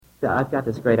I've got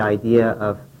this great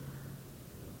idea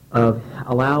of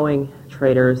allowing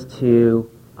traders to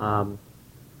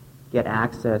get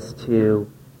access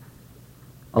to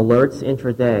alerts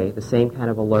intraday, the same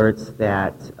kind of alerts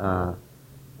that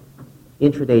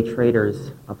intraday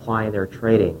traders apply in their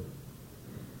trading,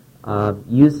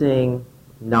 using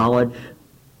knowledge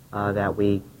that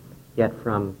we get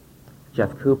from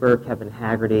Jeff Cooper, Kevin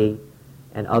Haggerty,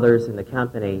 and others in the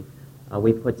company.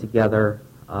 We put together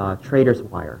Traders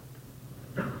Wire.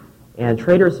 And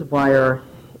Traders Wire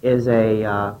is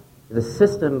a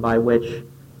system by which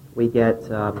we get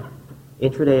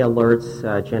intraday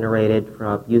alerts generated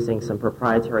from using some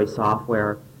proprietary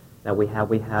software that we have.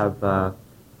 We have a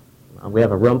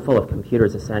room full of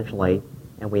computers, essentially,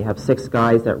 and we have 6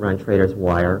 guys that run Traders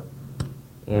Wire.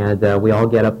 And we all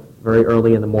get up very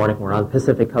early in the morning. We're on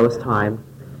Pacific Coast time.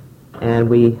 And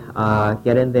we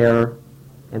get in there,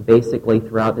 and basically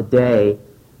throughout the day,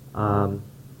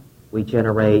 we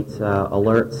generate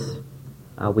alerts.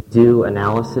 We do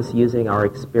analysis using our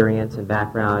experience and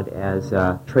background as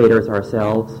traders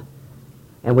ourselves.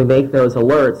 And we make those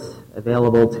alerts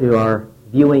available to our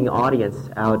viewing audience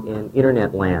out in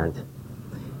internet land.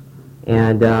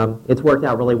 And it's worked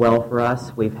out really well for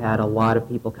us. We've had a lot of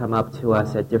people come up to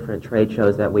us at different trade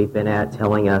shows that we've been at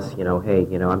telling us, hey,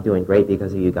 I'm doing great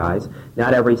because of you guys.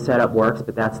 Not every setup works,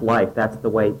 but that's life. That's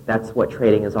what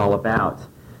trading is all about.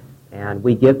 And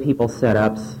we give people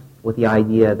setups with the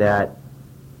idea that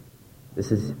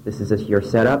this is your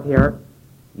setup here.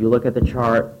 You look at the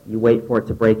chart, you wait for it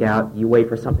to break out, you wait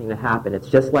for something to happen. It's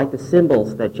just like the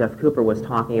symbols that Jeff Cooper was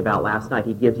talking about last night.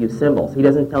 He gives you symbols. He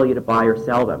doesn't tell you to buy or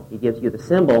sell them. He gives you the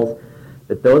symbols,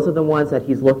 that those are the ones that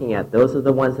he's looking at. Those are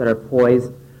the ones that are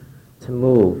poised to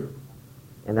move.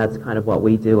 And that's kind of what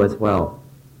we do as well,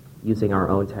 using our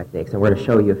own techniques. And we're going to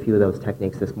show you a few of those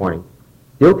techniques this morning.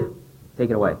 Duke, take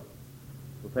it away.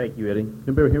 Well, thank you, Eddie. Can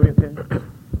everybody hear me okay?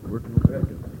 Working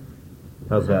okay?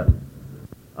 How's that?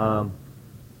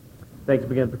 Thanks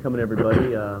again for coming,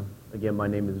 everybody. Again, my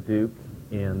name is Duke,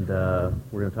 and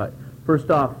we're going to talk. First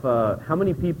off, how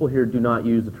many people here do not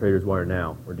use the Traders Wire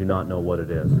now, or do not know what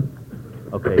it is?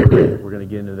 Okay, great. We're going to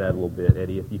get into that a little bit.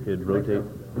 Eddie, if you could rotate.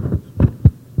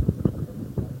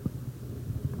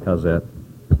 How's that?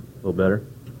 A little better?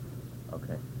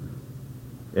 Okay.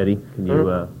 Eddie, can you...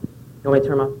 You want me to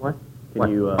turn off what? Can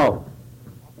you...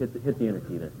 hit the enter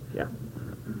key there. Yeah.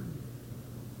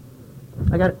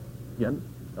 I got it. Yeah?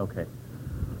 Okay.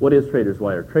 What is Traders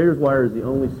Wire? Traders Wire is the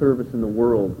only service in the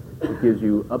world that gives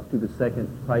you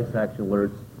up-to-the-second price action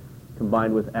alerts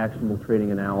combined with actionable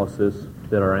trading analysis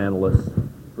that our analysts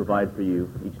provide for you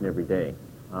each and every day.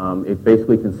 It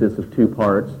basically consists of 2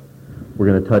 parts. We're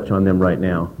going to touch on them right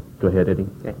now. Go ahead, Eddie.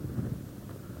 Okay.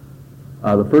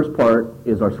 The first part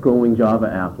is our scrolling Java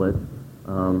applet.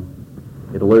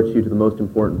 It alerts you to the most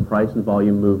important price and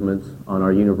volume movements on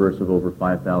our universe of over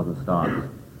 5,000 stocks.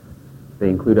 They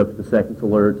include up-to-the-seconds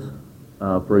alerts,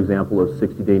 for example, of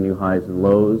 60-day new highs and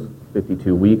lows,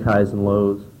 52-week highs and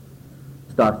lows,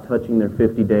 stocks touching their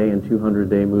 50-day and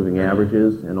 200-day moving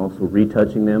averages, and also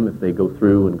retouching them if they go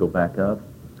through and go back up.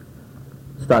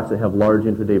 Stocks that have large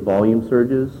intraday volume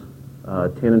surges,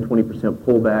 10 and 20%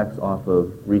 pullbacks off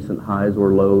of recent highs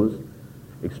or lows,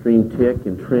 extreme tick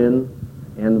and trend,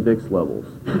 and the VIX levels.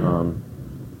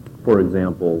 For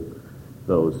example,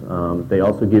 those. They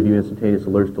also give you instantaneous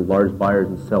alerts to large buyers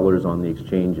and sellers on the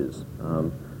exchanges.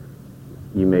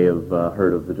 You may have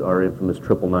heard of our infamous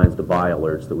 999s to buy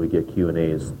alerts that we get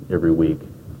Q&As every week.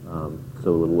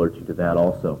 So it would alert you to that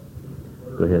also.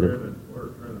 Go ahead.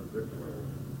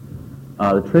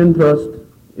 The trend trust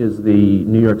is the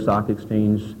New York Stock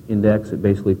Exchange index. It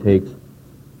basically takes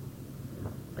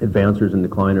advancers and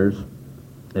decliners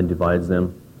and divides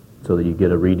them so that you get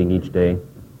a reading each day.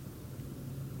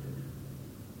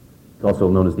 It's also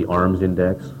known as the ARMS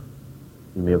index.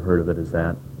 You may have heard of it as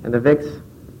that. And the VIX?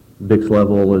 VIX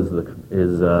level is the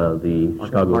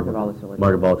Chicago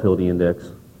Market Volatility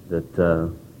Index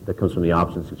that comes from the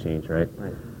options exchange, right?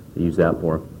 Right. They use that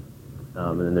for.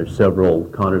 And then there's several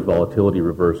Connor's volatility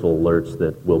reversal alerts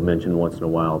that we'll mention once in a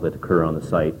while that occur on the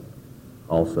site,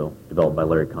 also developed by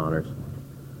Larry Connors.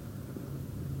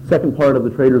 Second part of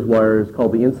the Traders Wire is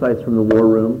called the Insights from the War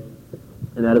Room,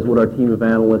 and that is what our team of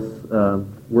analysts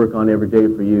work on every day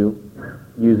for you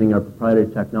using our proprietary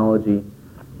technology.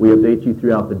 We update you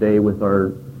throughout the day with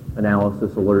our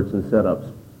analysis, alerts, and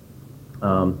setups.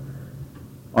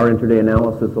 Our intraday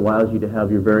analysis allows you to have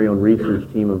your very own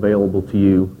research team available to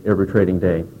you every trading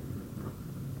day.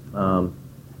 Kind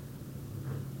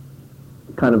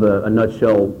of a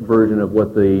nutshell version of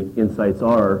what the insights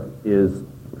are is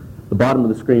the bottom of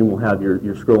the screen will have your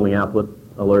scrolling applet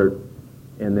alert,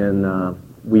 and then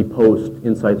we post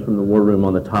insights from the war room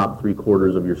on the top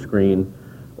 3/4 of your screen,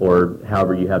 or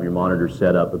however you have your monitor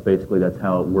set up. But basically, that's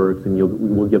how it works. And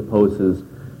we'll get posts.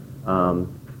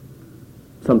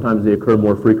 Sometimes they occur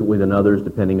more frequently than others,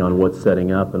 depending on what's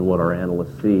setting up and what our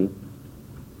analysts see.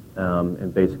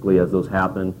 And basically, as those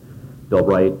happen, they'll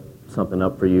write something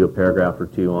up for you, a paragraph or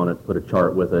two on it, put a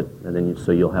chart with it, and then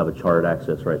so you'll have a chart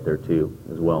access right there too,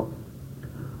 as well.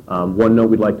 One note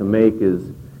we'd like to make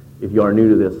is, if you are new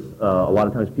to this, a lot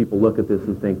of times people look at this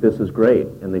and think this is great,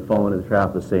 and they fall into the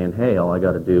trap of saying, "Hey, all I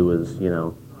got to do is,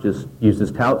 just use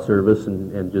this tout service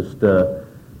and just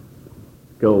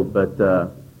go."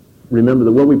 But remember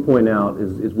that what we point out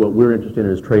is what we're interested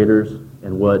in as traders,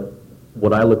 and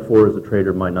what I look for as a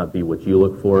trader might not be what you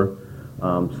look for.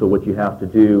 So what you have to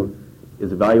do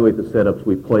is evaluate the setups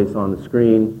we place on the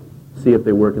screen, see if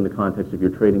they work in the context of your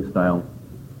trading style,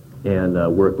 and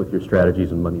work with your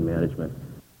strategies and money management.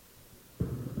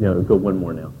 Go one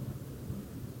more now.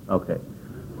 Okay.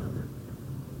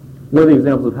 One of the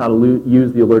examples of how to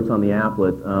use the alerts on the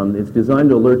applet, it's designed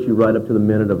to alert you right up to the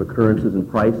minute of occurrences in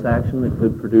price action that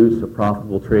could produce a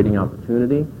profitable trading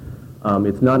opportunity.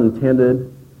 It's not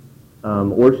intended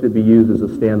or should it be used as a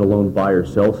standalone buy or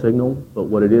sell signal, but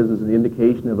what it is an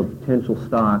indication of a potential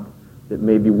stock that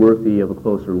may be worthy of a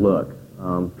closer look.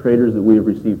 Traders that we have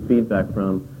received feedback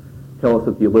from tell us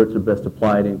that the alerts are best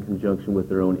applied in conjunction with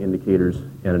their own indicators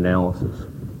and analysis.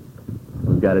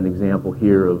 We've got an example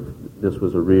here of this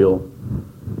was a real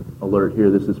alert here.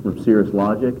 This is from Cirrus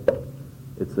Logic.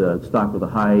 It's a stock with a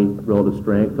high relative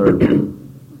strength, or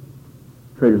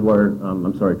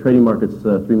Trading Market's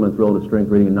 3-month relative strength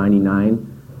rating of 99,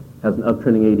 has an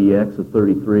uptrending ADX of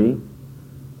 33.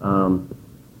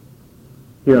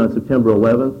 Here on September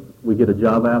 11th, we get a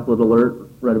job applet alert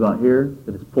right about here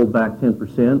that it's pulled back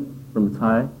 10% from its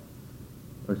high.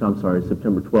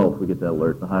 September 12th we get that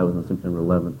alert. The high was on September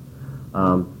 11th.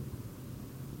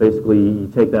 Basically, you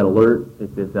take that alert,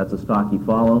 if that's a stock you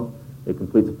follow, it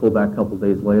completes a pullback a couple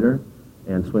days later,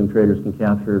 and swing traders can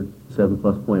capture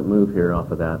 7+ point move here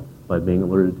off of that by being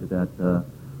alerted to that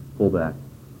pullback.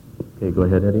 Okay, go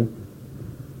ahead, Eddie.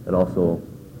 And also,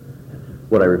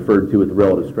 what I referred to with the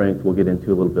relative strength, we'll get into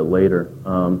a little bit later.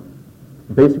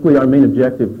 Basically, our main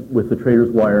objective with the Trader's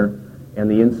Wire and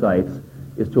the insights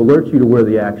is to alert you to where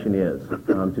the action is.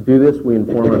 To do this, we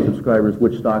inform our subscribers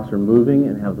which stocks are moving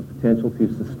and have the potential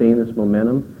to sustain this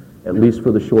momentum, at least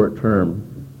for the short term.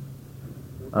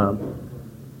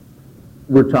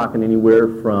 We're talking anywhere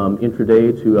from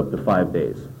intraday to up to 5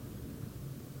 days.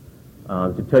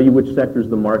 To tell you which sectors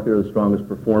of the market are the strongest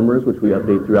performers, which we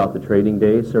update throughout the trading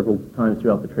day. Several times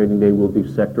throughout the trading day, we'll do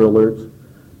sector alerts,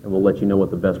 and we'll let you know what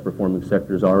the best performing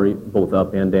sectors are, both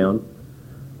up and down.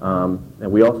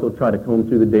 And we also try to comb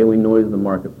through the daily noise of the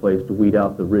marketplace to weed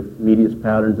out the medius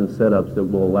patterns and setups that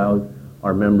will allow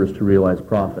our members to realize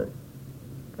profit.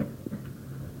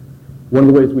 One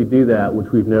of the ways we do that,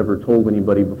 which we've never told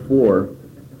anybody before,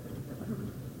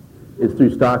 is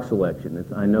through stock selection.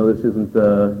 I know this isn't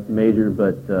major,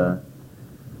 but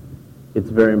it's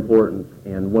very important.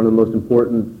 And one of the most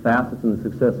important facets in the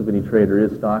success of any trader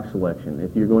is stock selection.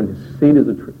 If you're going to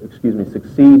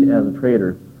succeed as a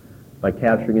trader by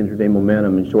capturing intraday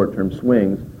momentum and short-term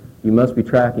swings, you must be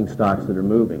tracking stocks that are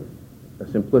moving. A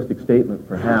simplistic statement,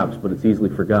 perhaps, but it's easily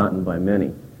forgotten by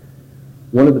many.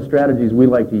 One of the strategies we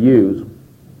like to use,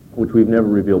 which we've never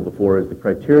revealed before, is the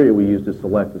criteria we use to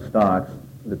select the stocks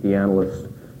that the analysts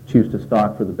choose to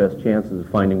stock for the best chances of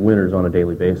finding winners on a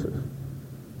daily basis.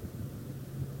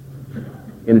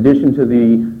 In addition to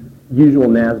the usual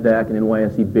NASDAQ and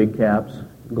NYSE big caps,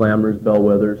 Glamours,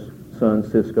 Bellwethers, Sun,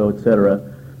 Cisco, etc.,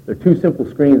 there are two simple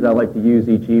screens I like to use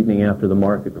each evening after the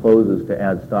market closes to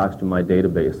add stocks to my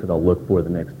database that I'll look for the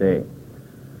next day.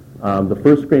 The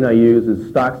first screen I use is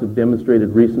stocks that have demonstrated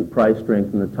recent price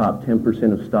strength in the top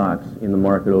 10% of stocks in the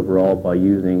market overall by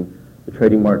using the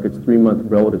Trading Market's 3-month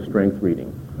relative strength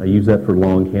reading. I use that for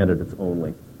long candidates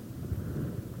only.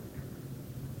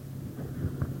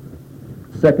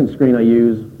 Second screen I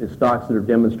use is stocks that are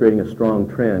demonstrating a strong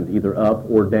trend, either up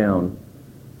or down,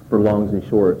 for longs and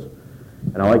shorts.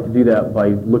 And I like to do that by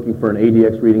looking for an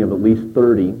ADX reading of at least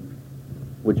 30,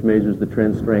 which measures the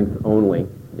trend strength only.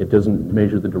 It doesn't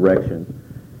measure the direction.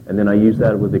 And then I use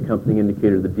that with the accompanying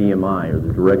indicator, the DMI, or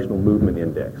the Directional Movement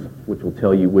Index, which will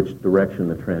tell you which direction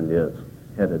the trend is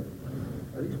headed.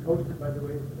 Are these posted, by the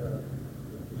way? The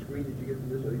screen that you get from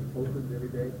this, are these posted every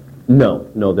day?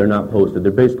 No, they're not posted.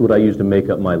 They're basically what I use to make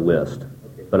up my list.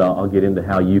 Okay. But I'll get into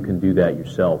how you can do that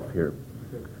yourself here.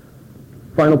 Okay.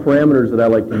 Final parameters that I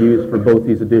like to use for both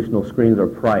these additional screens are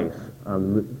price.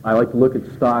 I like to look at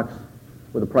stocks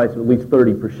with a price of at least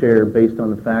 30 per share based on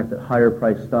the fact that higher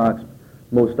priced stocks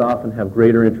most often have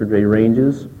greater intraday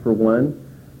ranges, for one,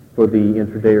 for the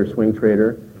intraday or swing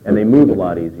trader, and they move a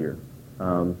lot easier.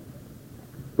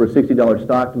 For a $60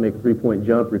 stock to make a 3-point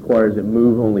jump requires it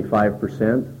move only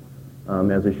 5%.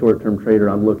 As a short-term trader,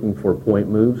 I'm looking for point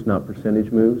moves, not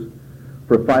percentage moves.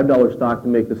 For a $5 stock to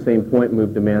make the same point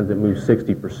move demands it moves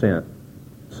 60%.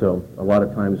 So a lot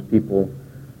of times people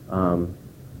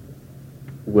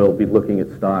will be looking at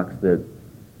stocks that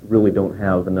really don't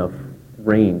have enough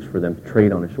range for them to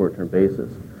trade on a short-term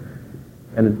basis.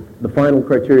 And the final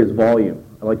criteria is volume.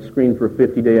 I like to screen for a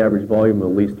 50-day average volume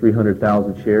of at least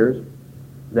 300,000 shares.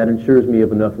 That ensures me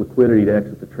of enough liquidity to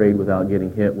exit the trade without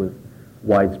getting hit with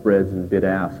wide spreads and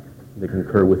bid-ask that can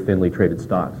occur with thinly traded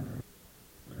stocks.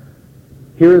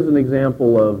 Here is an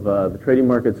example of the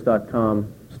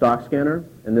TradingMarkets.com stock scanner,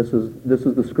 and this is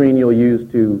the screen you'll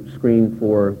use to screen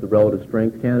for the relative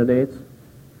strength candidates.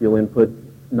 You'll input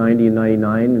 90 and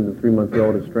 99 in the 3-month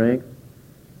relative strength,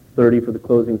 30 for the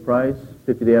closing price,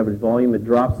 50-day average volume. It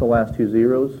drops the last 2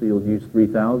 zeros, so you'll use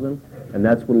 3,000, and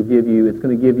that's what it'll give you. It's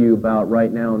going to give you about,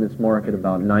 right now in this market,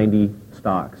 about 90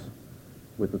 stocks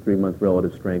with a 3-month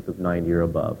relative strength of 90 or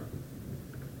above.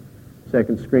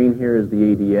 Second screen here is the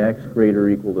ADX, greater or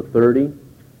equal to 30.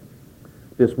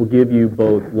 This will give you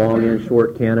both long and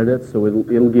short candidates, so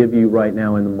it'll give you right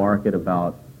now in the market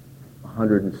about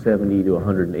 170 to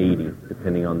 180,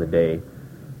 depending on the day.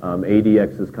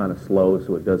 ADX is kind of slow,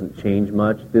 so it doesn't change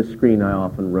much. This screen I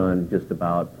often run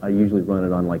I usually run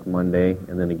it on like Monday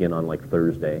and then again on like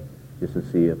Thursday, just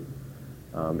to see if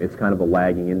it's kind of a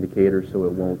lagging indicator, so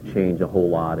it won't change a whole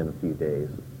lot in a few days.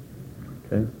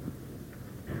 Okay.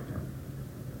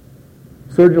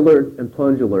 Surge alert and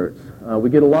plunge alerts. We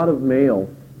get a lot of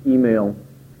email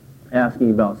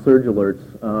asking about surge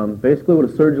alerts. Basically what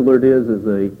a surge alert is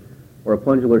or a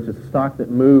plunge alert is a stock that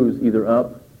moves either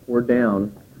up or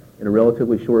down in a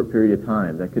relatively short period of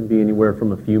time. That could be anywhere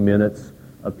from a few minutes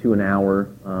up to an hour,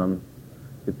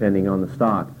 depending on the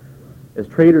stock. As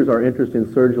traders, our interest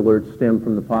in surge alerts stem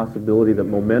from the possibility that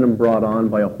momentum brought on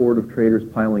by a horde of traders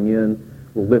piling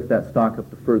in will lift that stock up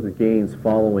to further gains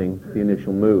following the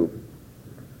initial move.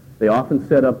 They often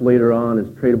set up later on as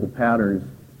tradable patterns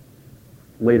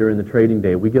later in the trading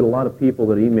day. We get a lot of people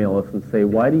that email us and say,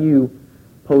 why do you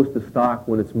post a stock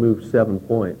when it's moved 7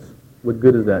 points? What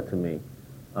good is that to me?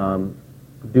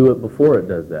 Do it before it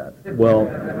does that. Well,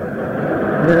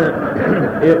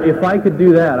 if I could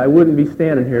do that, I wouldn't be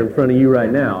standing here in front of you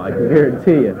right now, I can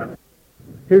guarantee you.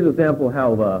 Here's an example of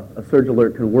how a surge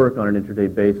alert can work on an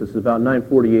intraday basis. It's about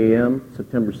 9:40 a.m.,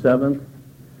 September 7th.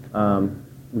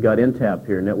 We got NTAP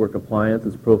here, Network Appliance.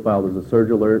 It's profiled as a surge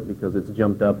alert because it's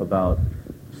jumped up about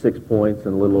 6 points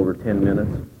in a little over 10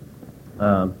 minutes.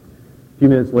 A few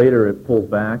minutes later, it pulls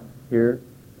back here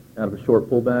out of a short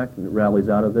pullback, and it rallies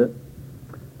out of it.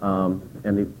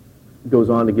 And it goes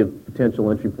on to give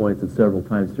potential entry points at several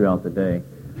times throughout the day.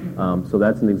 So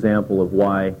that's an example of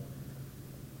why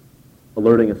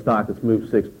alerting a stock that's moved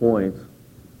 6 points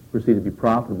proceeded to be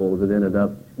profitable, as it ended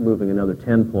up moving another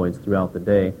 10 points throughout the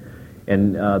day.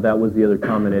 And that was the other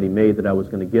comment Eddie made that I was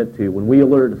going to get to. When we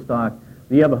alert a stock,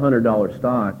 when you have a $100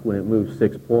 stock, when it moves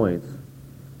 6 points,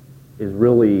 is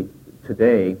really,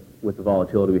 today, with the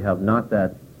volatility we have, not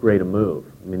that great a move.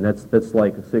 I mean, that's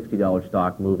like a $60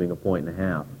 stock moving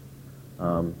 1.5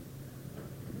 points.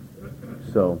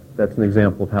 So that's an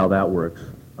example of how that works.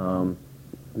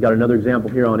 Got another example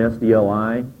here on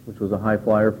SDLI, which was a high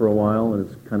flyer for a while, and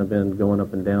it's kind of been going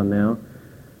up and down now.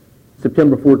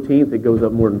 September 14th, it goes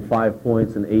up more than 5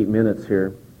 points in 8 minutes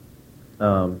here.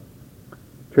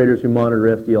 Traders who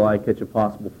monitor SDLI catch a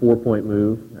possible 4-point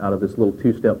move out of this little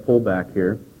 2-step pullback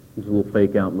here. There's a little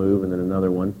fake out move and then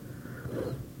another one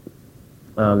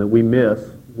that we miss.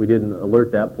 We didn't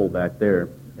alert that pullback there.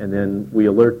 And then we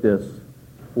alert this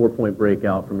 4-point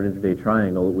breakout from an intraday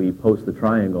triangle. We post the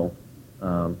triangle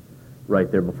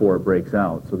right there before it breaks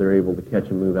out. So they're able to catch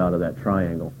a move out of that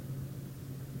triangle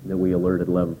that we alert at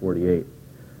 11:48.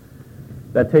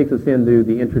 That takes us into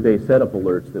the intraday setup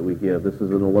alerts that we give. This is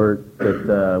an alert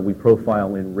that we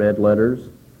profile in red letters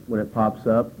when it pops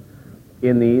up.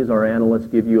 In these, our analysts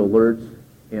give you alerts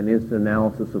and instant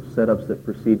analysis of setups that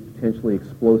precede potentially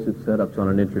explosive setups on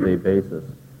an intraday basis.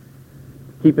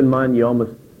 Keep in mind,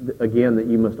 that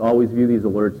you must always view these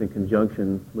alerts in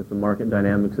conjunction with the market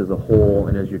dynamics as a whole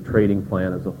and as your trading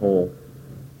plan as a whole.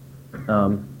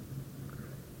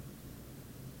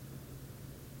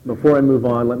 Before I move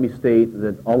on, let me state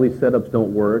that all these setups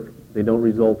don't work. They don't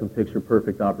result in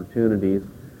picture-perfect opportunities.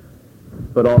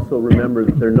 But also remember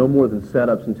that they're no more than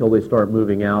setups until they start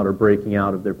moving out or breaking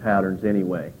out of their patterns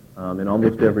anyway. In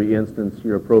almost every instance,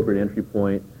 your appropriate entry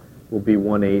point will be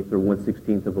 1/8 or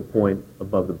 1/16 of a point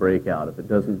above the breakout. If it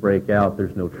doesn't break out,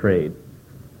 there's no trade.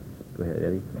 Go ahead,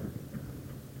 Eddie.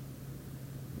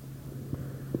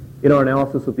 In our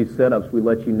analysis of these setups, we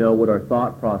let you know what our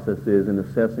thought process is in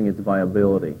assessing its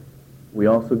viability. We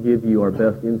also give you our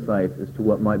best insights as to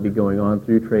what might be going on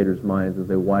through traders' minds as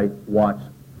they watch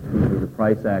the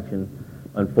price action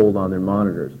unfold on their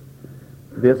monitors.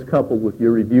 This, coupled with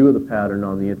your review of the pattern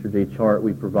on the intraday chart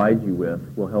we provide you with,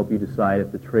 will help you decide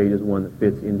if the trade is one that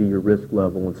fits into your risk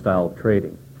level and style of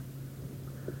trading.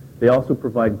 They also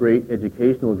provide great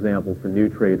educational examples for new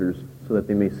traders so that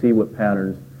they may see what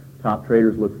patterns top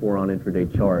traders look for on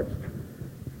intraday charts.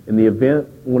 In the event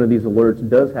one of these alerts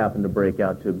does happen to break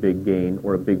out to a big gain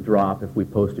or a big drop if we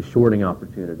post a shorting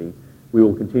opportunity, we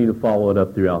will continue to follow it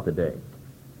up throughout the day.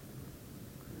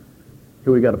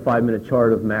 Here we got a 5-minute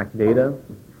chart of MAC data.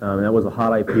 That was a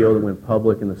hot IPO that went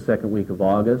public in the second week of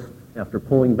August. After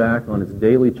pulling back on its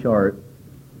daily chart,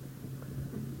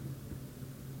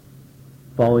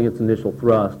 following its initial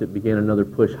thrust, it began another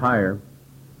push higher,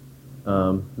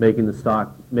 making it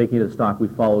a stock we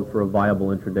followed for a viable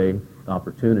intraday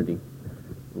opportunity.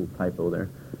 A little typo there.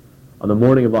 On the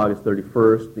morning of August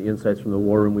 31st, the insights from the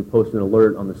war room, we posted an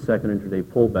alert on the second intraday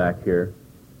pullback here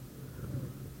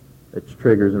that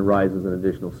triggers and rises an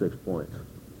additional 6 points.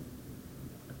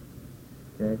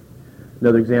 Okay.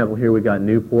 Another example here, we got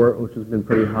Newport, which has been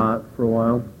pretty hot for a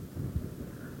while.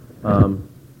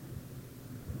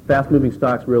 Fast-moving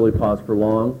stocks rarely pause for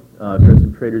long.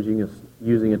 Aggressive traders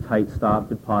using a tight stop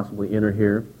could possibly enter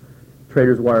here.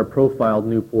 Traders Wire profiled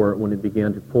Newport when it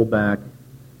began to pull back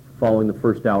following the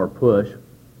first hour push.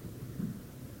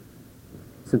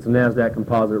 Since the NASDAQ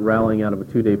composite rallying out of a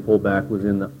 2-day pullback was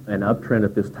in an uptrend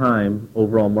at this time,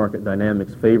 overall market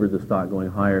dynamics favored the stock going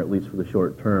higher, at least for the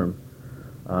short term.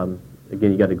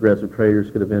 Again, you got aggressive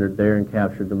traders could have entered there and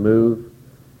captured the move.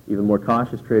 Even more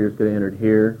cautious traders could have entered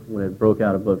here when it broke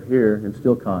out above here and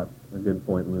still caught a good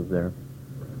point move there.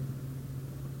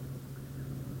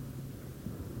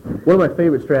 One of my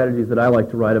favorite strategies that I like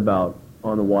to write about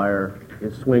on the wire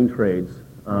is swing trades.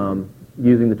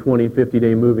 Using the 20 and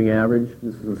 50-day moving average.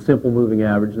 This is a simple moving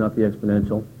average, not the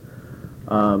exponential.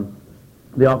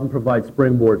 They often provide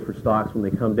springboards for stocks when they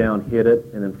come down, hit it,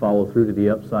 and then follow through to the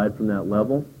upside from that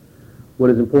level. What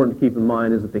is important to keep in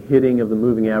mind is that the hitting of the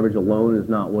moving average alone is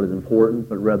not what is important,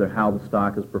 but rather how the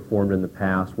stock has performed in the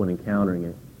past when encountering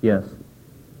it. Yes?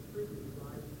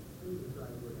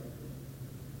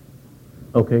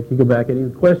 Okay, can you go back, Eddie?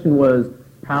 The question was,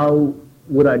 how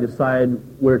would I decide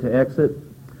where to exit?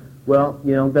 Well,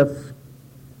 that's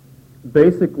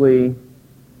basically,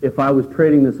 if I was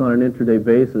trading this on an intraday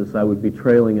basis, I would be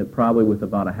trailing it probably with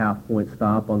about a half-point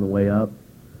stop on the way up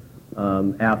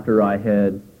after I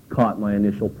had caught my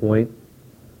initial point,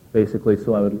 basically,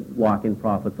 so I would lock in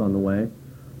profits on the way.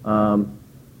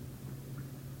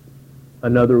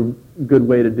 Another good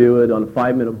way to do it on a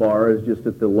 5-minute bar is just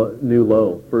at the new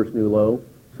low, first new low.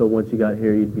 So once you got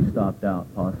here, you'd be stopped out,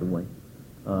 possibly.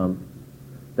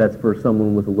 That's for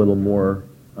someone with a little more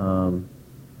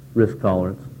risk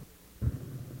tolerance.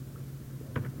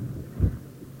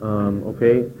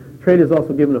 Okay. Trade is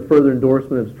also given a further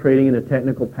endorsement of trading in a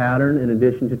technical pattern in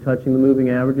addition to touching the moving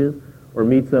averages, or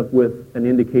meets up with an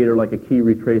indicator like a key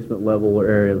retracement level or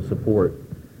area of support.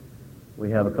 We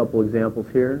have a couple examples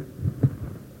here.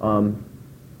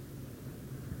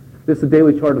 This is a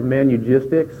daily chart of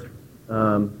Manugistics.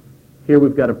 Here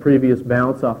we've got a previous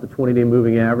bounce off the 20-day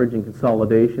moving average and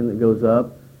consolidation that goes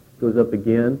up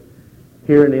again.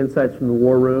 Here in Insights from the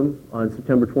War Room on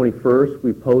September 21st,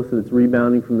 we post that it's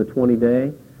rebounding from the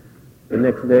 20-day. The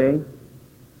next day,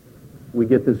 we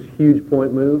get this huge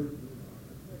point move.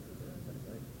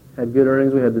 Had good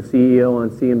earnings. We had the CEO on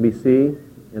CNBC,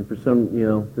 and for some,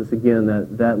 this again,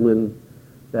 that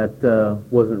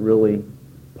wasn't really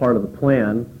part of the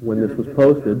plan when this was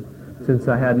posted, since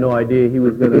I had no idea he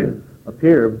was going to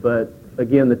appear. But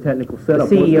again, the technical setup.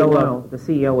 The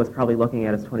CEO was probably looking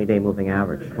at his 20-day moving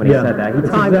average when he said that. He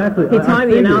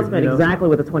timed the announcement exactly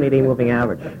with the 20-day moving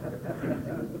average.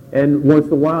 And once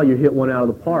in a while, you hit one out of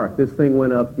the park. This thing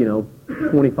went up,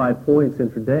 25 points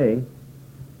intraday,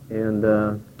 and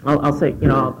I'll say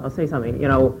something.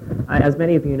 As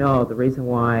many of you know, the reason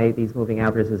why these moving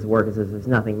averages work is there's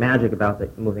nothing magic about the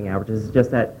moving averages. It's just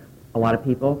that a lot of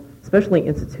people, especially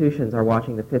institutions, are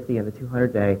watching the 50 and the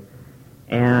 200-day.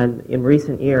 And in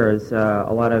recent years,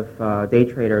 a lot of day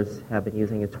traders have been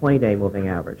using a 20-day moving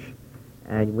average.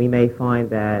 And we may find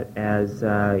that as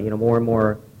more and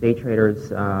more day traders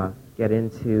get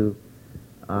into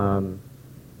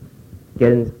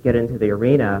the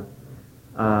arena,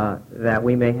 that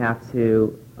we may have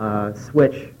to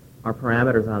switch our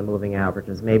parameters on moving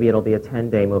averages. Maybe it'll be a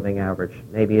 10-day moving average.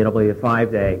 Maybe it'll be a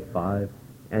 5-day.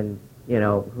 And,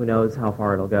 who knows how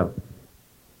far it'll go.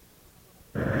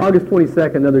 August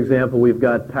 22nd, another example, we've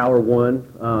got Power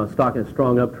 1, stock in a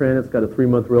strong uptrend. It's got a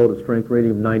 3-month relative strength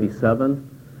rating of 97.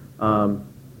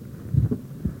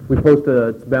 We post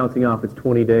it's bouncing off its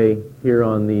 20-day here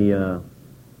on the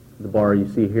bar you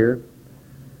see here.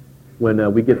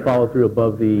 When we get follow through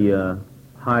above the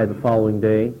high the following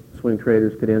day, swing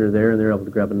traders could enter there, and they're able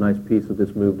to grab a nice piece of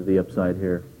this move to the upside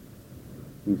here,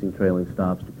 using trailing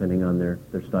stops depending on their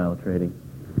style of trading.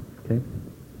 Okay.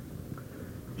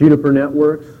 Juniper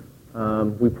Networks,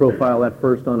 we profile that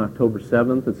first on October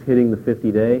 7th. It's hitting the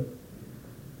 50-day.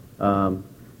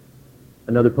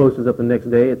 Another post is up the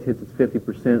next day. It hits its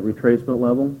 50% retracement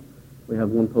level. We have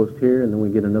one post here, and then we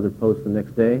get another post the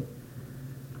next day.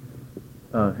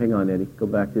 Hang on, Eddie. Go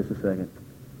back just a second.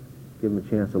 Give them a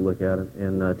chance to look at it.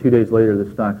 And 2 days later,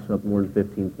 the stock's up more than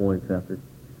 15 points after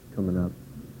coming up.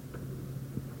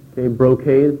 Okay,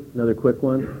 Brocade, another quick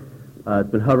one. It's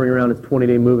been hovering around its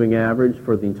 20-day moving average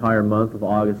for the entire month of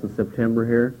August and September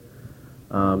here.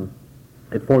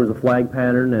 It forms a flag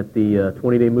pattern at the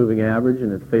 20-day moving average,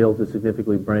 and it fails to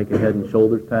significantly break a head and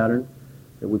shoulders pattern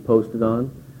that we posted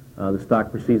on. The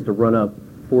stock proceeds to run up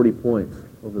 40 points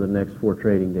over the next 4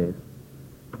 trading days.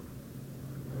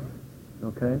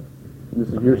 Okay? This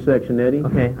is your section, Eddie.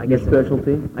 Okay, your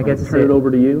specialty. I get to turn it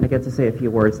over to you. I get to say a few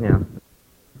words now.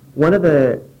 One of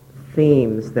the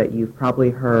themes that you've probably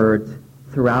heard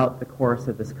throughout the course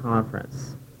of this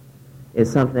conference is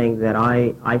something that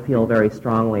I feel very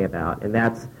strongly about, and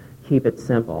that's keep it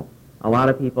simple. A lot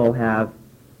of people have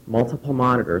multiple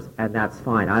monitors, and that's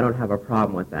fine. I don't have a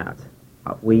problem with that.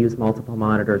 We use multiple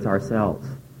monitors ourselves.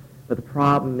 But the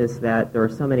problem is that there are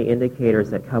so many indicators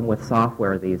that come with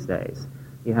software these days.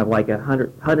 You have like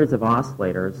hundreds of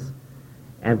oscillators,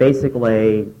 and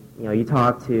basically, you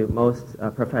talk to most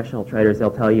professional traders, they'll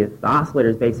tell you the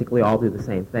oscillators basically all do the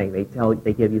same thing.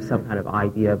 They give you some kind of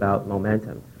idea about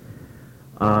momentum.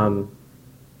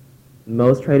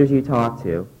 Most traders you talk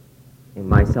to, and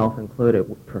myself included,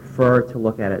 would prefer to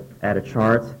look at a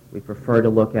chart. We prefer to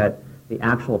look at the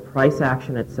actual price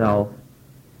action itself,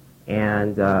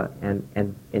 and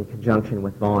in conjunction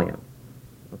with volume.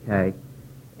 Okay,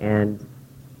 and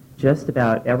just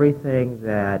about everything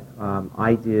that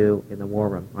I do in the war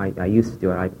room, I used to do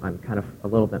it. I'm kind of a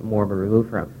little bit more removed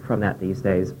from that these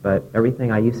days, but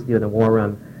everything I used to do in the war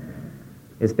room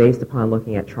is based upon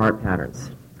looking at chart patterns.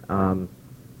 Now,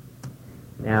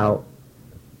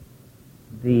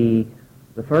 the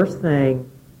first thing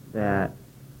that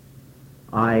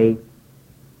I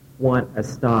want a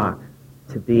stock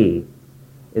to be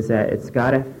is that it's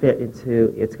got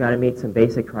to meet some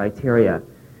basic criteria.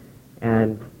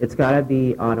 And it's got to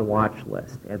be on a watch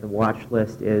list. And the watch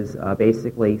list is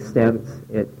basically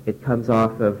it comes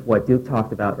off of what Duke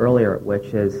talked about earlier,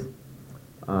 which is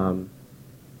your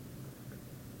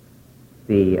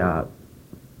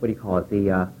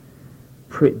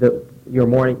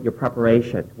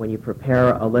preparation. When you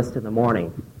prepare a list in the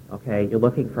morning, okay, you're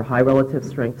looking for high relative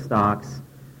strength stocks.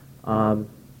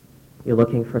 You're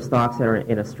looking for stocks that are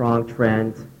in a strong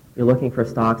trend. You're looking for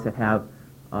stocks that have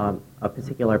a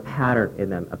particular pattern in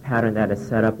them, a pattern that is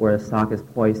set up where the stock is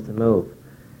poised to move.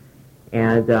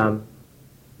 And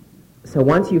so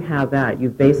once you have that,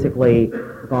 you've basically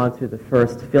gone through the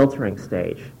first filtering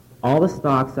stage. All the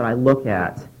stocks that I look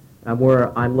at,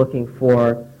 where I'm looking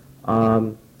for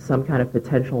some kind of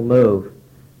potential move,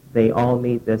 they all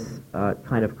meet this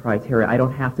kind of criteria. I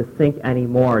don't have to think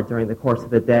anymore during the course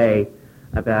of the day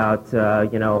about,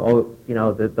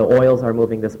 the oils are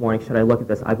moving this morning. Should I look at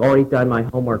this? I've already done my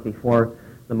homework before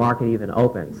the market even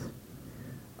opens.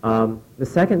 The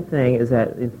second thing is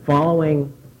that in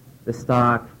following the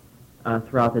stock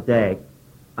throughout the day,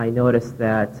 I noticed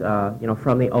that,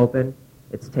 from the open,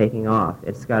 it's taking off.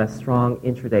 It's got a strong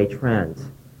intraday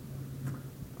trend.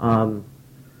 And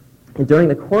during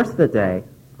the course of the day,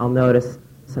 I'll notice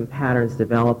some patterns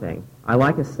developing. I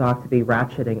like a stock to be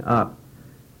ratcheting up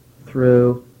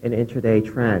through an intraday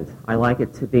trend. I like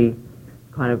it to be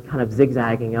kind of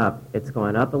zigzagging up. It's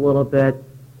going up a little bit,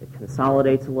 it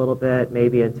consolidates a little bit,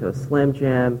 maybe into a slim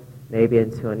jim, maybe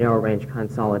into a narrow range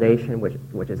consolidation,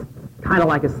 which is kind of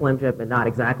like a slim jim, but not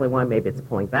exactly one. Maybe it's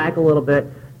pulling back a little bit.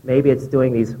 Maybe it's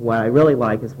doing these. What I really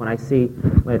like is when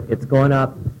it's going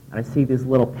up, and I see these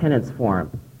little pennants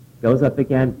form. Goes up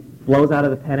again, blows out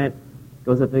of the pennant,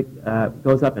 goes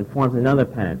up and forms another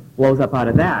pennant, blows up out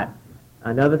of that.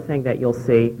 Another thing that you'll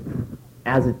see,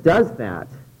 as it does that,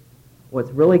 what's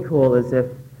really cool is if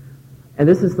And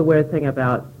this is the weird thing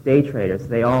about day traders.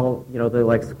 They all, they're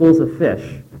like schools of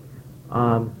fish.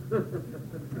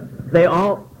 They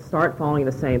all start following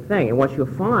the same thing. And what you'll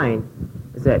find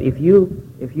is that if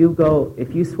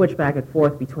you switch back and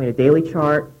forth between a daily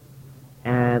chart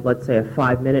and, let's say, a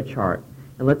 5-minute chart,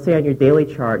 and let's say on your daily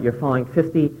chart you're following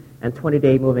 50 and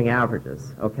 20-day moving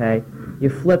averages, okay? You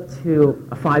flip to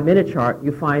a 5-minute chart,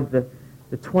 you find the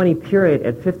 20-period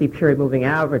and 50-period moving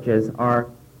averages are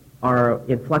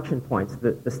inflection points.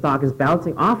 The stock is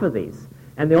bouncing off of these.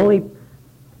 And the only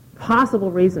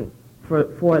possible reason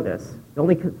for this, the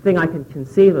only thing I can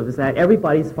conceive of, is that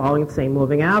everybody's following the same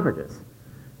moving averages.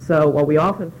 So what we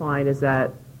often find is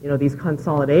that these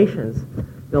consolidations,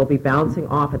 they'll be bouncing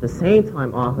off at the same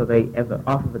time off of a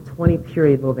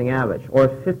 20-period moving average or a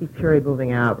 50-period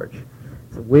moving average.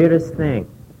 It's the weirdest thing.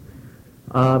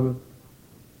 And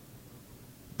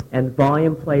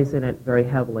volume plays in it very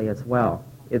heavily as well.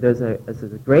 There's a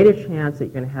greater chance that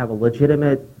you're going to have a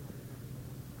legitimate,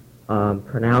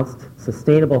 pronounced,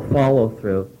 sustainable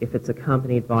follow-through if it's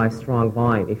accompanied by strong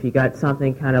volume. If you got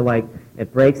something kind of like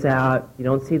it breaks out, you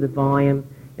don't see the volume,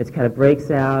 it kind of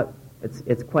breaks out,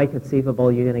 it's quite conceivable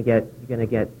you're going to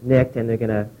get nicked, and they're going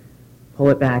to pull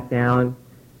it back down,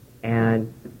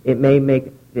 and it may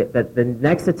make that the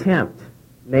next attempt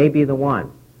may be the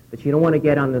one, but you don't want to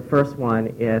get on the first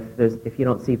one if you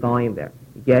don't see volume there.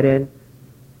 You get in,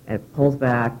 and it pulls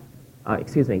back.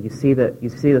 You see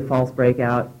the false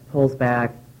breakout, pulls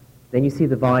back, then you see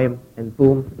the volume, and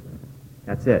boom,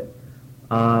 that's it.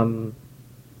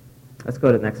 Let's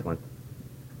go to the next one.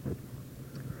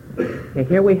 Okay,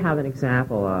 here we have an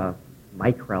example,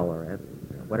 Micrel or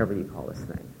whatever you call this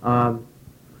thing.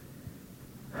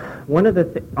 One of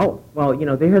the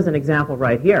here's an example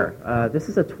right here. This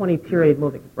is a 20-period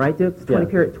moving, right, Duke?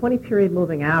 20-period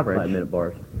moving average. 5-minute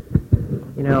bars.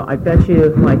 I bet you,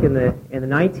 like in the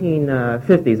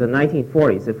 1950s and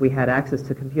 1940s, if we had access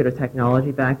to computer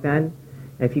technology back then,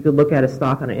 and if you could look at a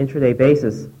stock on an intraday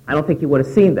basis, I don't think you would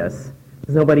have seen this,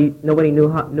 because nobody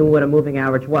knew what a moving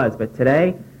average was. But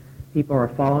today, people are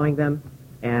following them,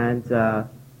 and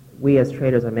we as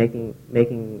traders are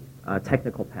making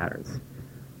technical patterns,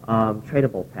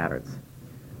 tradable patterns.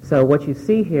 So what you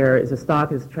see here is the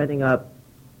stock is trending up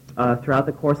throughout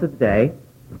the course of the day,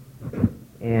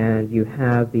 and you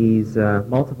have these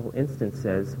multiple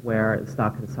instances where the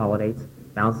stock consolidates,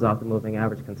 bounces off the moving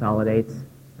average, consolidates,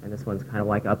 and this one's kind of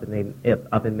like up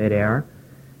in midair.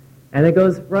 And it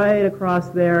goes right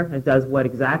across there and does what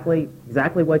exactly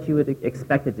what you would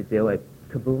expect it to do. It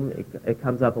kaboom, it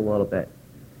comes up a little bit.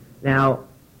 Now,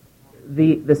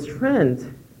 this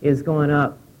trend is going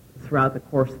up throughout the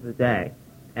course of the day.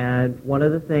 And one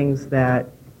of the things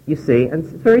that you see, and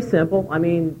it's very simple. I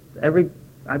mean,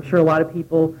 I'm sure a lot of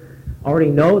people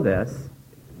already know this.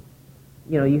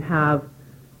 You have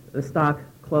the stock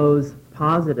close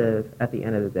positive at the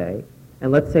end of the day,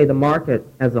 and let's say the market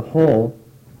as a whole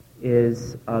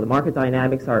is the market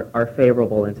dynamics are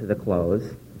favorable into the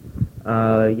close.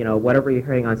 Whatever you're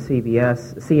hearing on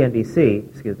CNBC,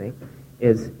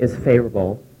 is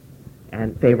favorable,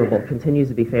 and continues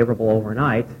to be favorable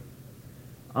overnight.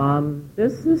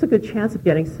 There's a good chance of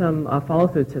getting some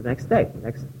follow-through to the next day.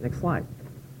 Next slide.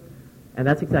 And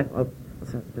that's exactly.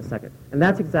 Just a second. And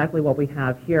that's exactly what we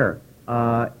have here.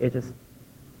 It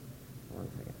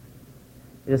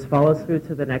just follows through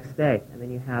to the next day, and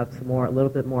then you have a little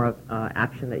bit more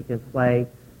action that you can play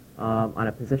on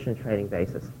a position trading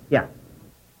basis. Yeah.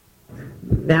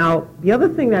 Now, the other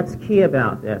thing that's key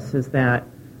about this is that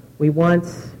we want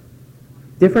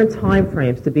different time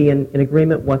frames to be in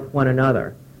agreement with one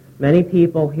another. Many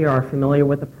people here are familiar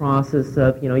with the process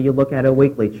of, you look at a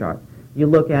weekly chart, you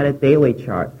look at a daily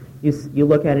chart, you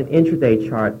look at an intraday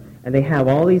chart, and they have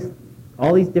all these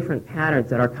different patterns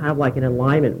that are kind of like in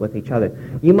alignment with each other.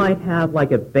 You might have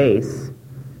like a base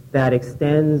that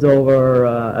extends over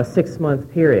a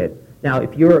 6-month period. Now,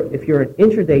 if you're an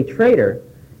intraday trader,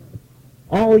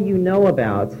 all you know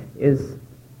about is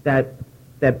that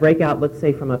breakout, let's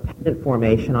say, from a pendant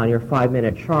formation on your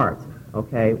 5-minute chart.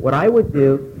 Okay, what I would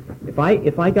do if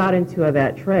I got into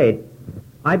that trade,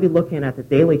 I'd be looking at the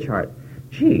daily chart.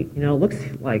 Gee, it looks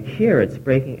like here it's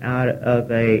breaking out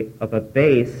of a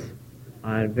base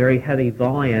on very heavy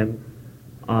volume,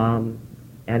 and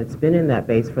it's been in that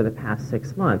base for the past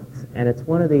 6 months. And it's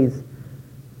one of these.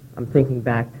 I'm thinking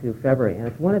back to February, and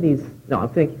it's one of these. No, I'm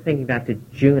thinking back to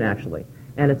June actually.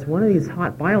 And it's one of these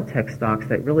hot biotech stocks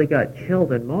that really got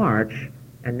killed in March,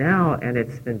 and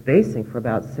it's been basing for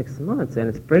about 6 months, and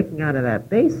it's breaking out of that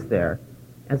base there,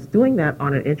 and it's doing that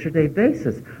on an intraday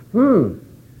basis.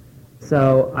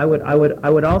 So I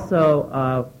would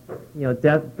also,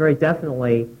 very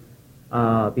definitely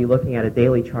be looking at a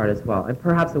daily chart as well, and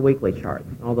perhaps a weekly chart.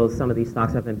 Although some of these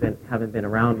stocks haven't been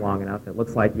around long enough, it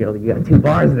looks like you got 2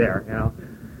 bars there.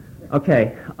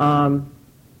 Okay.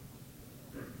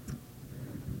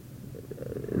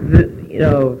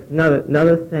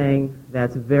 Another thing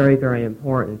that's very, very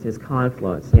important is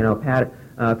confluence.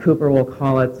 Cooper will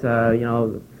call it,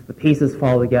 the pieces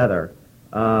fall together.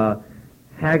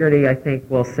 Haggerty, I think,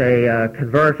 will say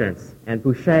convergence, and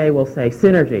Boucher will say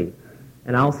synergy,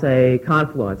 and I'll say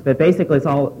confluence. But basically,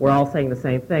 we're all saying the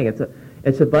same thing.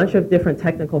 It's a bunch of different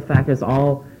technical factors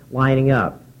all lining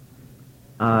up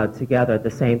together at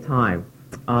the same time.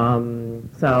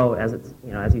 So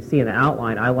as you see in the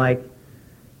outline, I like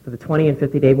for the 20 and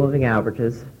 50-day moving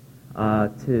averages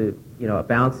to a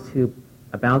bounce to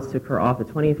occur off the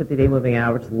 20 and 50-day moving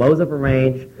average, lows of a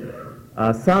range,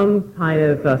 some kind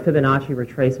of Fibonacci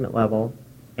retracement level.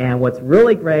 And what's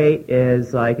really great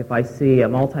is like if I see a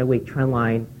multi-week trend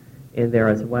line in there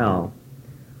as well.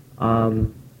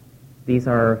 These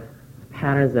are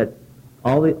patterns that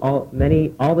all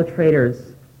the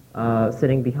traders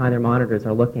sitting behind their monitors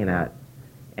are looking at,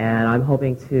 and I'm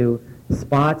hoping to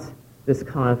spot this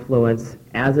confluence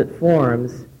as it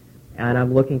forms, and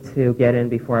I'm looking to get in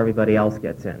before everybody else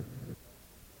gets in.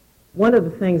 One of the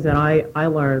things that I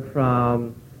learned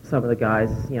from some of the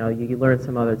guys, you learn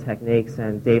some other techniques,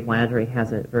 and Dave Landry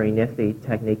has a very nifty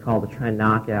technique called the trend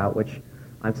knockout, which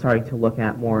I'm starting to look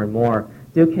at more and more.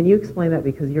 Duke, can you explain that,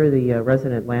 because you're the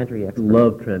resident Landry expert?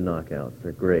 Love trend knockouts.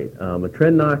 They're great. A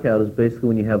trend knockout is basically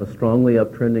when you have a strongly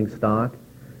uptrending stock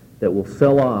that will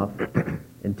sell off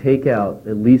and take out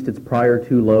at least its prior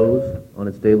 2 lows on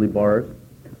its daily bars.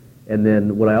 And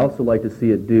then what I also like to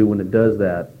see it do when it does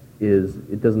that is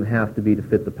it doesn't have to be to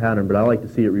fit the pattern, but I like to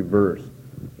see it reverse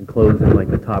and close in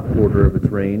like the top quarter of its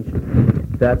range.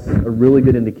 That's a really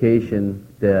good indication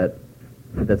that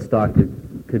that stock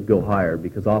could go higher,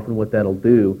 because often what that'll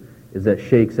do is that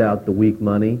shakes out the weak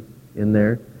money in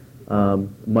there.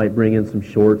 Might bring in some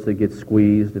shorts that get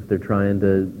squeezed if they're trying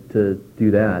to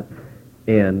do that.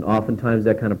 And oftentimes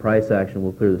that kind of price action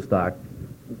will clear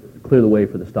the way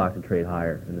for the stock to trade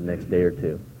higher in the next day or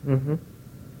two. Mm-hmm.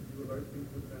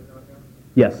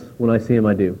 Yes, when I see them,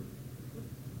 I do.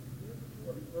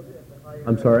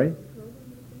 I'm sorry?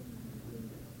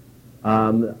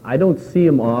 I don't see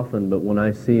them often, but when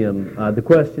I see them, the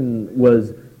question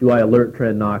was, do I alert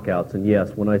trend knockouts? And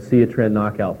yes, when I see a trend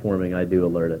knockout forming, I do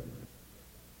alert it.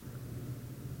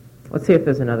 Let's see if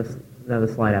there's another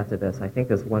slide after this. I think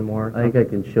there's one more. I think I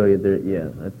can show you there. Yeah,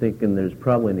 I think, and there's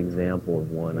probably an example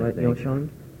of one. I think. You'll show them?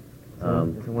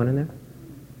 Is there one in there?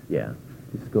 Yeah.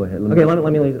 Just go ahead. Let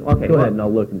me leave. Okay. Go ahead and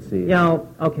I'll look and see.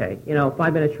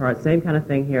 5-minute chart, same kind of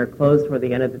thing here. Closed toward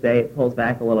the end of the day, it pulls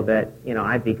back a little bit.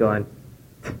 I'd be going.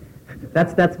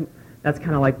 That's kind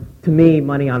of like, to me,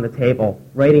 money on the table,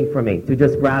 waiting for me to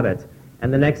just grab it.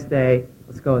 And the next day,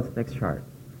 let's go into the next chart.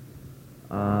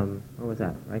 Where was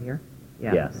that? Right here.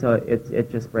 Yeah. So it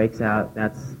just breaks out.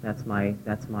 That's my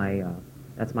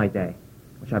day,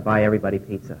 which I buy everybody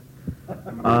pizza.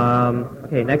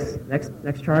 Okay. Next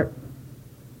chart.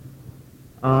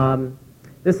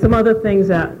 There's some other things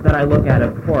that I look at,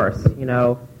 of course.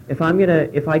 If I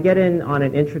get in on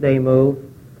an intraday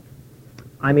move,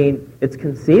 I mean, it's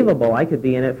conceivable I could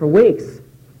be in it for weeks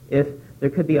if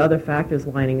there could be other factors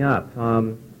lining up.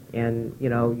 And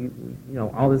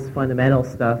all this fundamental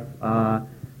stuff,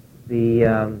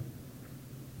 the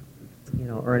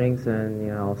earnings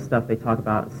and stuff they talk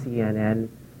about CNBC.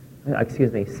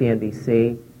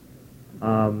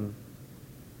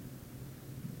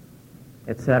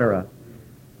 Etc.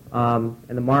 And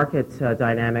the market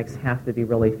dynamics have to be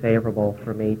really favorable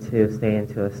for me to stay in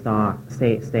a stock.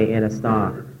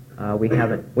 We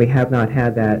have not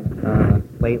had that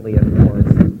lately, of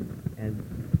course. And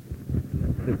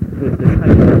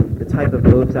the type of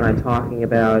moves that I'm talking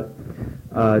about,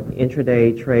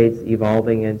 intraday trades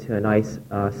evolving into a nice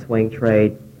swing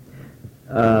trade.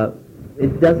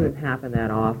 It doesn't happen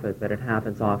that often, but it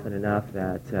happens often enough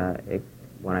that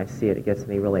when I see it, it gets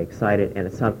me really excited, and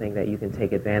it's something that you can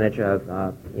take advantage of,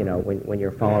 when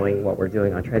you're following what we're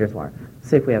doing on Traders Wire. Let's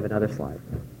see if we have another slide.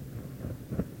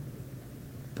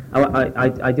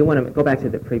 I do want to go back to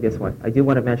the previous one. I do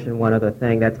want to mention one other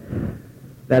thing that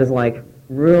is like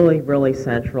really, really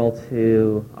central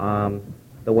to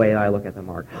the way I look at the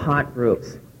market. Hot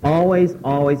groups. Always,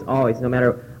 always, always. No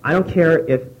matter, I don't care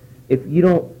if you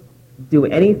don't do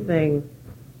anything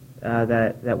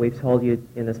that we've told you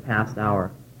in this past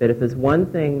hour. That if there's one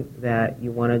thing that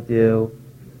you want to do,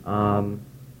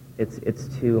 it's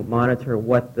to monitor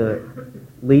what the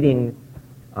leading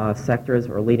sectors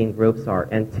or leading groups are,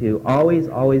 and to always,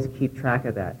 always keep track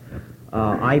of that.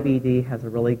 IBD has a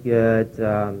really good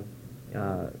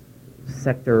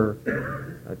sector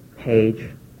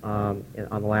page on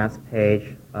the last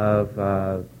page of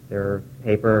their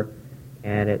paper,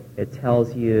 and it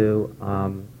tells you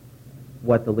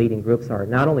what the leading groups are. It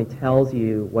not only tells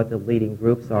you what the leading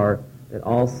groups are, but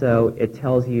also it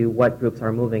tells you what groups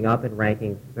are moving up in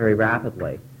ranking very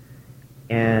rapidly.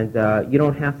 And you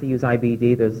don't have to use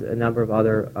IBD. There's a number of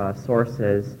other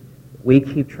sources. We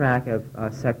keep track of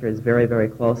sectors very, very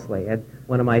closely. And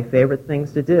one of my favorite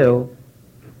things to do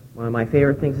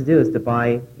is to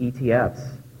buy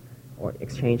ETFs, or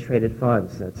exchange-traded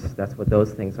funds. That's what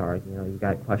those things are. You know, you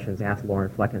got questions, ask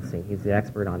Lauren Fleckenstein. He's the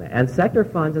expert on it. And sector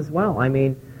funds as well. I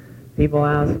mean, people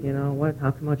ask, you know,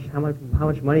 how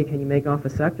much money can you make off a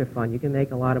sector fund? You can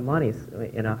make a lot of money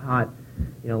in a hot,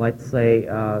 you know, let's say,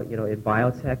 you know, in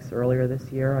biotechs earlier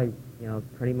this year, I, you know,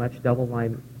 pretty much double my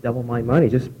money.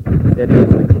 Just Eddi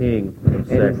was the king of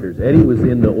sectors. Eddi was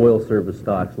in the oil service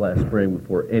stocks last spring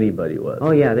before anybody was.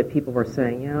 Oh yeah, that people were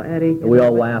saying, you know, Eddi. And we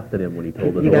all laughed at him when he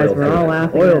told us. You guys were all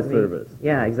laughing oil at me. service.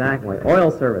 Yeah, exactly.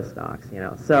 Oil service stocks. You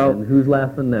know, so. And who's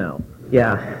laughing now?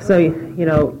 Yeah. So you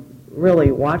know,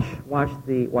 really watch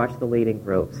the leading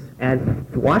groups, and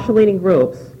if you watch the leading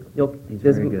groups,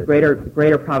 there's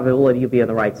greater probability you'll be in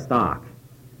the right stock.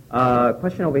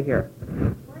 Question over here.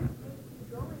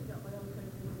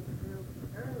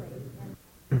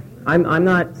 I'm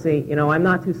not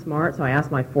too smart, so I asked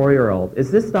my 4-year-old,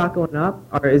 is this stock going up,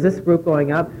 or is this group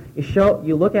going up?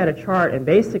 You look at a chart, and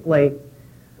basically,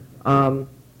 by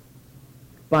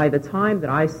the time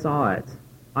that I saw it,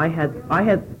 by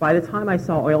the time I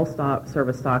saw oil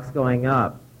service stocks going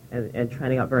up and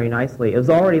trending up very nicely, it was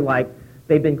already like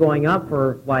they've been going up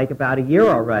for like about a year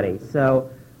already. So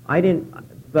I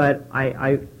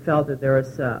felt that there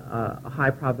was a high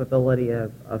probability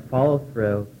of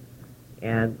follow-through,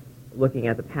 and looking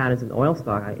at the patterns in the oil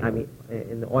stock, I mean,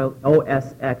 in the oil,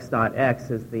 OSX.X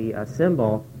is the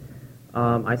symbol.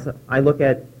 I look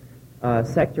at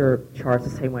sector charts the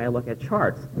same way I look at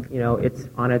charts. You know, it's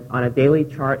on a daily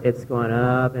chart, it's going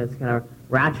up, and it's kind of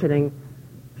ratcheting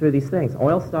through these things.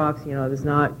 Oil stocks, you know, there's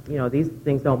not, you know, these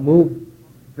things don't move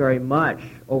very much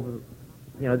over.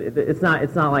 You know, it's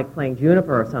not like playing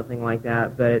Juniper or something like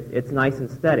that, but it's nice and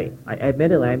steady.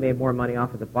 Admittedly, I made more money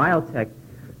off of the biotech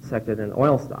sector than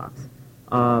oil stocks.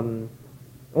 What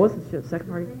was the second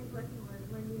part? The second question was,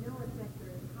 when you know a sector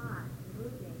is hot and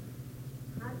moving,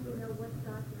 how do you know what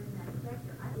stocks are in that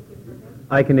sector?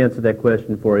 I can answer that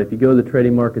question for you. If you go to the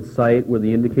trading market site where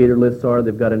the indicator lists are,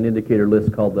 they've got an indicator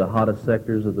list called the hottest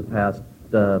sectors of the past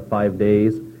 5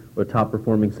 days, or top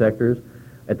performing sectors.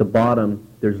 At the bottom,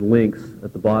 there's links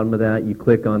at the bottom of that. You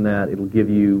click on that, it'll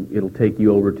take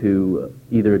you over to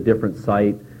either a different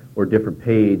site or a different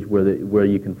page where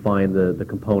you can find the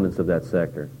components of that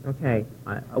sector. Okay,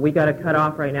 we got to cut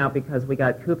off right now because we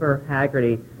got Cooper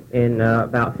Haggerty in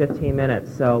about 15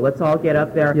 minutes. So let's all get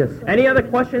up there. Yes. Any other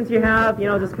questions you have? You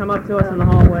know, just come up to us in the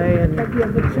hallway. And Like you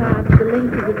have the chart, the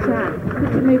link to the chart.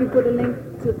 Could you maybe put a link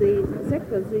to the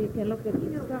sector so you can look at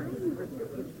the stocks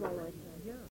which follow it?